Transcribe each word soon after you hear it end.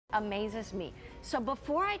amazes me. So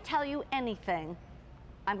before I tell you anything,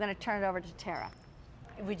 I'm going to turn it over to Tara.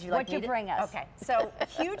 Would you like me to bring us? Okay, so a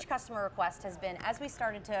huge customer request has been, as we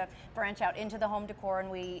started to branch out into the home decor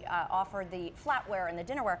and we offered the flatware and the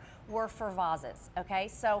dinnerware, were for vases, okay?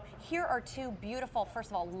 So here are two beautiful,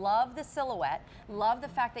 first of all, love the silhouette, love the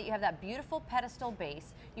fact that you have that beautiful pedestal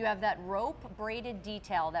base, you have that rope braided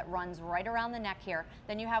detail that runs right around the neck here,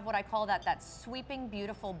 then you have what I call that sweeping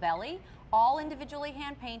beautiful belly, all individually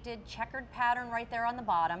hand painted, checkered pattern right there on the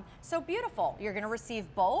bottom, so beautiful. You're gonna receive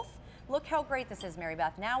both. Look how great this is, Mary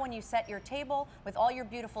Beth. Now when you set your table with all your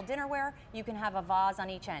beautiful dinnerware, you can have a vase on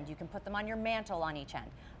each end. You can put them on your mantle on each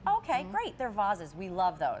end. Okay, great, they're vases. We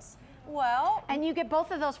love those. Well, and you get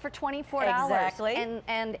both of those for $24 exactly.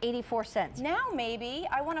 and 84 cents. Now maybe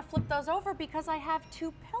I want to flip those over because I have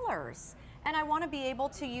two pillars and I want to be able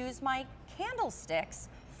to use my candlesticks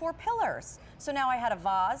for pillars. So now I had a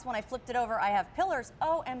vase. When I flipped it over, I have pillars.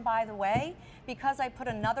 Oh, and by the way, because I put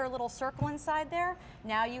another little circle inside there,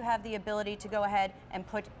 now you have the ability to go ahead and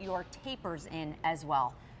put your tapers in as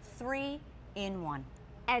well. 3 in 1.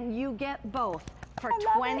 And you get both for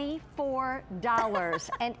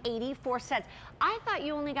 $24.84. I thought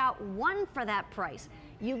you only got one for that price.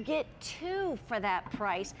 You get two for that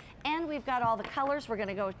price, and we've got all the colors. We're going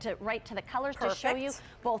to go right to the colors to show you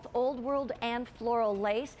both Old World and floral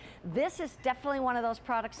lace. This is definitely one of those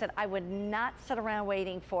products that I would not sit around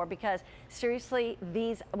waiting for, because seriously,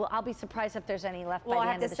 these, well, I'll be surprised if there's any left by the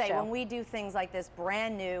end of the show. Well, I have to say, when we do things like this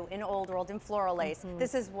brand new in Old World in floral lace,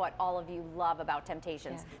 this is what all of you love about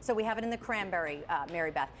Temp-tations. Yeah. So we have it in the cranberry,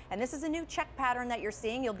 Mary Beth, and this is a new check pattern that you're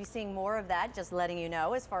seeing. You'll be seeing more of that, just letting you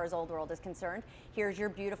know as far as Old World is concerned. Here's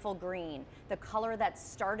your beautiful green, the color that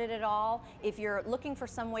started it all. If you're looking for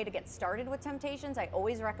some way to get started with Temp-tations, I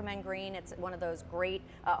always recommend green. It's one of those great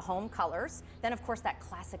home colors. Then of course that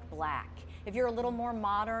classic black. If you're a little more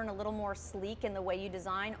modern, a little more sleek in the way you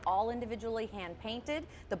design, all individually hand painted,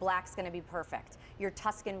 the black's gonna be perfect. Your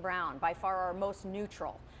Tuscan brown, by far our most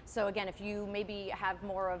neutral. So again, if you maybe have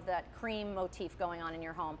more of that cream motif going on in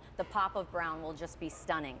your home, the pop of brown will just be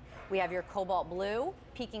stunning. We have your cobalt blue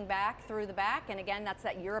peeking back through the back, and again, that's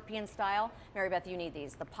that European style. Mary Beth, you need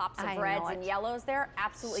these. The pops of reds and yellows there,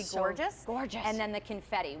 absolutely gorgeous. Gorgeous. And then the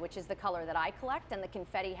confetti, which is the color that I collect, and the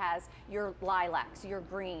confetti has your lilacs, your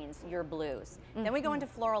greens, your blues. Then we go into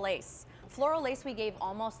floral lace. Floral lace we gave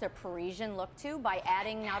almost a Parisian look to by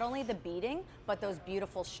adding not only the beading, but those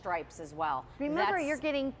beautiful stripes as well. Remember, you're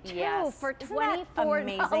getting two for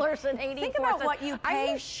 $24.84. Think about what you pay.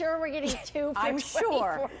 Are you sure we're getting two for I'm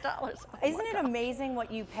sure. $24? Isn't it amazing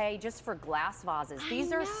what you pay just for glass vases?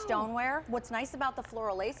 These are stoneware. What's nice about the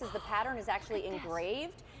floral lace is the pattern is actually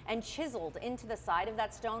engraved and chiseled into the side of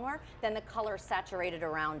that stoneware, then the color saturated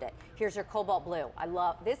around it. Here's your cobalt blue. I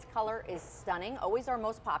love this color, is stunning, always our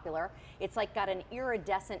most popular. It's like got an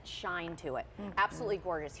iridescent shine to it. Absolutely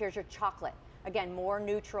gorgeous. Here's your chocolate. Again, more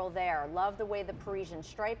neutral there. Love the way the Parisian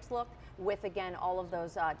stripes look with, again, all of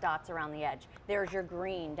those dots around the edge. There's your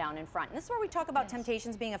green down in front. And this is where we talk about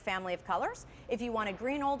Temp-tations being a family of colors. If you want a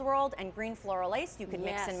green Old World and green floral lace, you can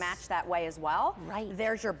mix and match that way as well. Right.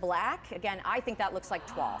 There's your black. Again, I think that looks like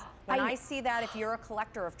toile. When I see that, if you're a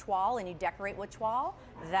collector of toile and you decorate with toile,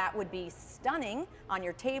 that would be stunning on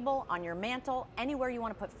your table, on your mantle, anywhere you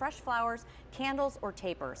want to put fresh flowers, candles, or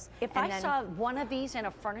tapers. If I saw one of these in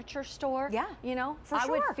a furniture store, you know, I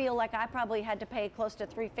would feel like I probably had to pay close to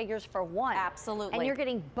 3 figures for one. Absolutely. And you're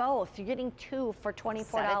getting both. You're getting two for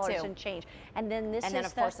 $24 and change. And then this is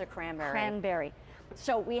of course the cranberry.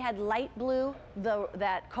 So we had light blue,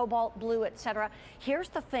 that cobalt blue, etc. Here's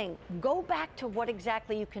the thing, go back to what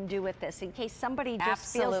exactly you can do with this in case somebody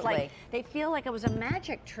just feels like they feel like it was a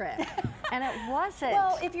magic trick and it wasn't.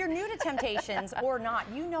 Well, if you're new to Temp-tations or not,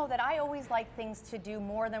 you know that I always like things to do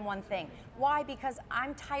more than one thing. Why? Because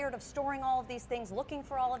I'm tired of storing all of these things, looking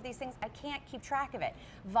for all of these things. I can't keep track of it.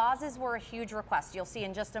 Vases were a huge request. You'll see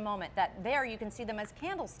in just a moment that there you can see them as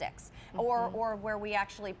candlesticks or where we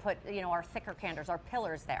actually put, you know, our thicker candles, our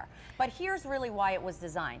pillars there. But here's really why it was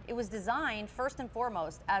designed. It was designed first and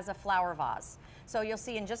foremost as a flower vase. So you'll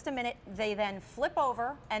see in just a minute, they then flip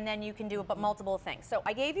over and then you can do multiple things. So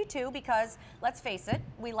I gave you two because, let's face it,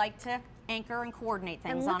 we like to anchor and coordinate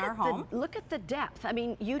things on our home. Look at the depth. I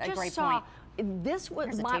mean, you just saw this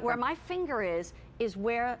was where my finger is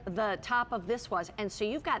where the top of this was. And so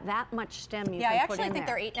you've got that much stem you can put in there. I actually think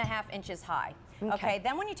they're 8.5 inches high. Okay,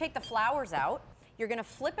 then when you take the flowers out, You're gonna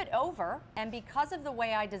flip it over, and because of the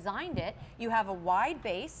way I designed it, you have a wide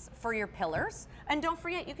base for your pillars. And don't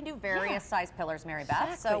forget, you can do various size pillars, Mary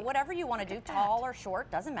Beth. Exactly. So whatever you wanna do, tall or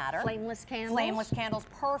short, doesn't matter. Flameless candles. Flameless candles,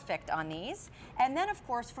 perfect on these. And then of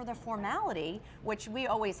course, for the formality, which we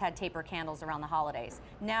always had taper candles around the holidays,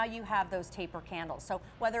 now you have those taper candles. So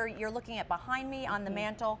whether you're looking at behind me on the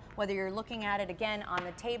mantle, whether you're looking at it again on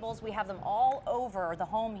the tables, we have them all over the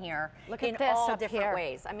home here. Look in at this all up different here.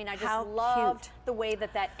 ways. I mean, I just How love cute. the way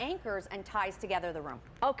that that anchors and ties together the room.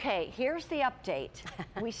 Okay, here's the update.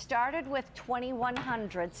 We started with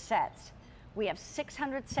 2,100 sets. We have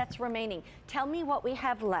 600 sets remaining. Tell me what we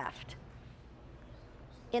have left.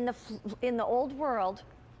 In the old world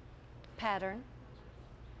pattern,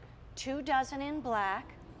 2 dozen in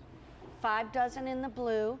black, 5 dozen in the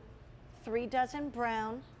blue, 3 dozen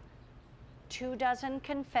brown, 2 dozen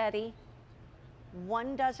confetti,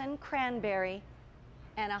 1 dozen cranberry,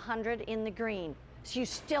 and 100 in the green. So you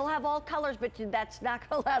still have all colors, but that's not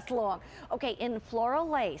gonna last long. Okay, in floral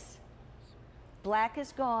lace, black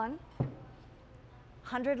is gone.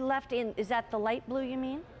 100 left in, is that the light blue you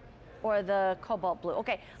mean? Or the cobalt blue?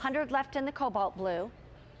 Okay, 100 left in the cobalt blue.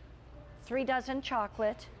 3 dozen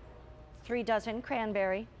chocolate, 3 dozen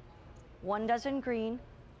cranberry, 1 dozen green,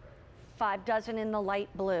 5 dozen in the light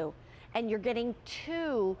blue. And you're getting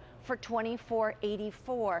 2 for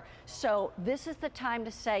 $24.84. So this is the time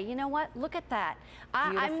to say, you know what, look at that.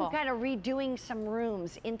 I'm kind of redoing some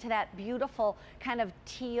rooms into that beautiful kind of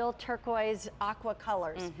teal, turquoise, aqua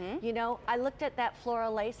colors. You know, I looked at that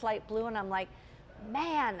floral lace light blue and I'm like,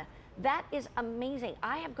 man, that is amazing.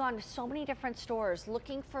 I have gone to so many different stores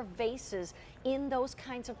looking for vases in those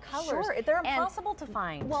kinds of colors. Sure, they're impossible to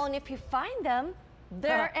find. Well, and if you find them,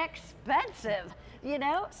 they're expensive, you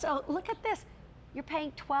know? So look at this. You're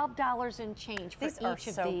paying $12 and change for each of these.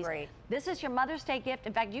 These are so great. This is your Mother's Day gift.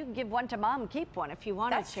 In fact, you can give one to Mom and keep one if you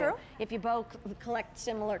wanted to. That's true. If you both collect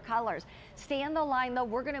similar colors. Stay on the line though,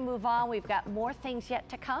 we're gonna move on. We've got more things yet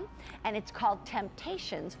to come, and it's called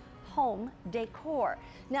Temp-tations Home Decor.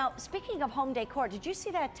 Now, speaking of home decor, did you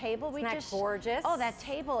see that table we just? Gorgeous? Oh, that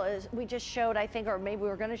table we just showed, I think, or maybe we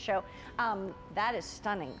were gonna show. That is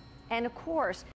stunning. And of course,